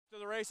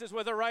races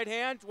with her right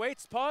hand,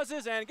 waits,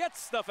 pauses, and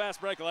gets the fast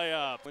break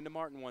layup. Into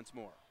Martin once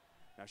more.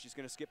 Now she's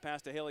going to skip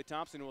past to Haley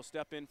Thompson, who will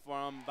step in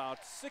from about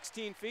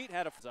 16 feet.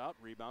 Had a out,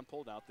 rebound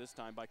pulled out this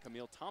time by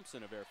Camille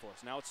Thompson of Air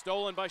Force. Now it's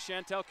stolen by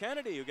Chantel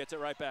Kennedy, who gets it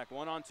right back.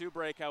 1-on-2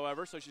 break,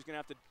 however, so she's going to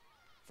have to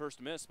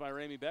first miss by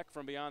Ramey Beck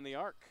from beyond the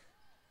arc.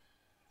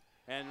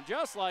 And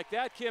just like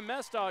that, Kim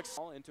Mestog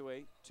into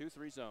a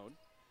 2-3 zone.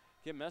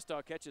 Kim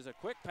Mestog catches a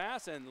quick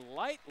pass and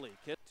lightly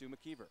kick to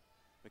McKeever.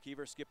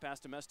 McKeever skip pass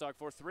to Mestog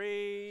for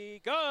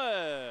 3.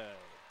 Good!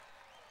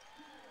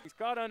 He's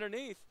caught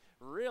underneath,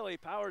 really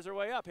powers her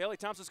way up. Haley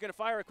Thompson's going to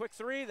fire a quick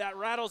 3. That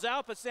rattles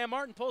out, but Sam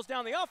Martin pulls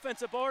down the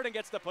offensive board and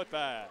gets the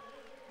putback.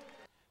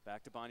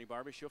 Back to Bonnie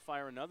Barbie. She'll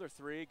fire another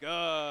 3.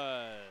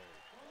 Good.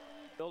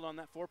 Build on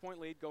that 4-point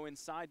lead, go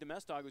inside to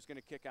Mestog, who's going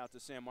to kick out to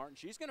Sam Martin.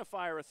 She's going to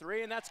fire a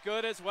 3, and that's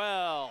good as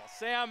well.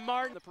 Sam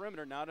Martin, the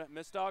perimeter, now to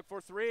Mestog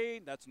for 3.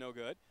 That's no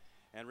good.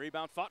 And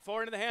rebound fought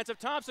forward into the hands of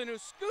Thompson, who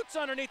scoots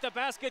underneath the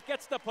basket,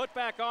 gets the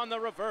putback on the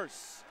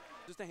reverse.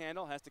 Just a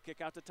handle, has to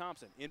kick out to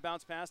Thompson.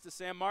 Inbounds pass to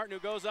Sam Martin, who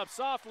goes up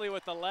softly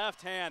with the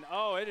left hand.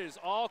 Oh, it is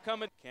all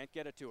coming. Can't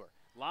get it to her.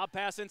 Lob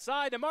pass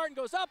inside, and Martin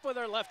goes up with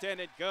her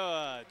left-handed.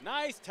 Good.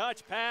 Nice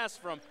touch pass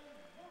from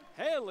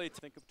Haley.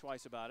 Think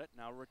twice about it.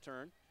 Now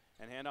return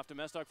and hand off to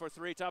Mestog for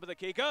 3. Top of the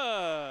key.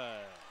 Good.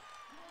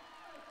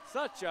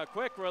 Such a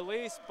quick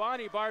release.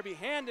 Bonnie Barbie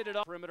handed it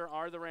off. Perimeter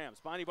are the Rams.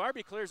 Bonnie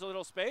Barbie clears a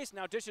little space.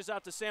 Now dishes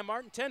out to Sam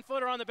Martin.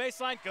 10-footer on the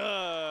baseline.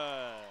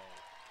 Good.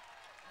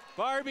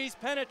 Barbie's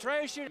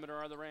penetration. Perimeter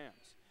are the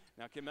Rams.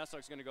 Now Kim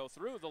Mestog's going to go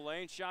through the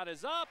lane. Shot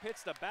is up,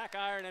 hits the back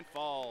iron and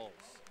falls.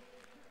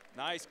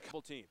 Nice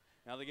couple team.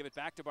 Now they give it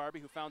back to Barbie,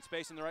 who found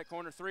space in the right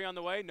corner. 3 on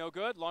the way, no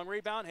good. Long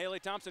rebound. Haley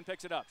Thompson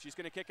picks it up. She's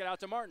going to kick it out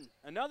to Martin.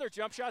 Another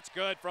jump shot's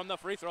good from the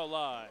free throw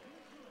line.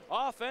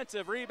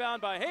 Offensive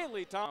rebound by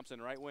Haley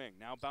Thompson, right wing.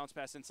 Now bounce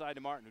pass inside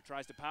to Martin, who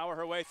tries to power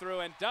her way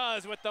through and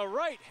does with the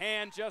right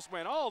hand. Just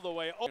went all the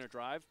way over.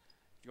 Drive.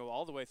 Go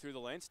all the way through the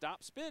lane,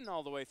 stop, spin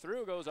all the way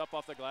through, goes up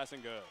off the glass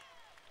and go.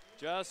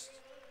 Just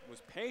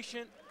was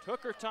patient,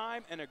 took her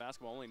time, and a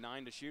basketball, only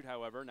 9 to shoot,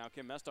 however. Now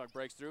Kim Mestog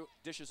breaks through,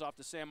 dishes off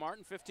to Sam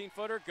Martin,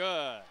 15-footer,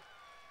 good.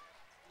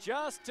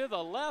 Just to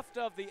the left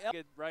of the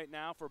right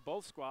now for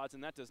both squads,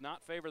 and that does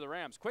not favor the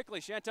Rams. Quickly,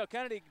 Chantel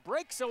Kennedy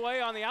breaks away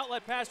on the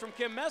outlet pass from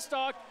Kim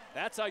Mestog.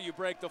 That's how you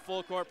break the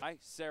full court by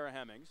Sarah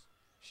Hemmings.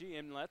 She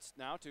inlets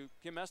now to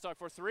Kim Mestog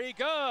for 3,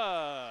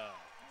 good.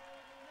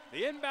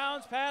 The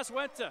inbounds pass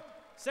went to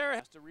Sarah.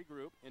 Has to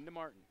regroup into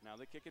Martin. Now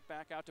they kick it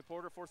back out to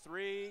Porter for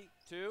 3,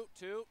 2,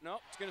 2. No,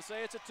 it's going to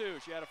say it's a 2.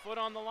 She had a foot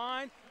on the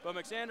line, but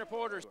McSandra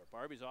Porter.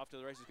 Barbie's off to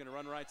the race. She's going to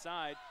run right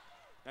side.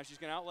 Now she's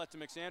going to outlet to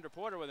McSandra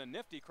Porter with a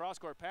nifty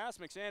cross-court pass.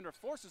 McSandra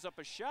forces up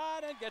a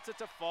shot and gets it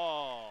to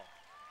fall.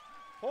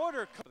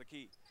 Porter comes the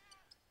key.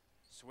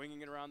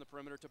 Swinging it around the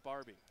perimeter to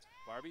Barbie.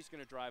 Barbie's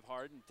going to drive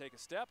hard and take a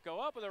step, go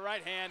up with the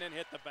right hand and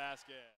hit the basket.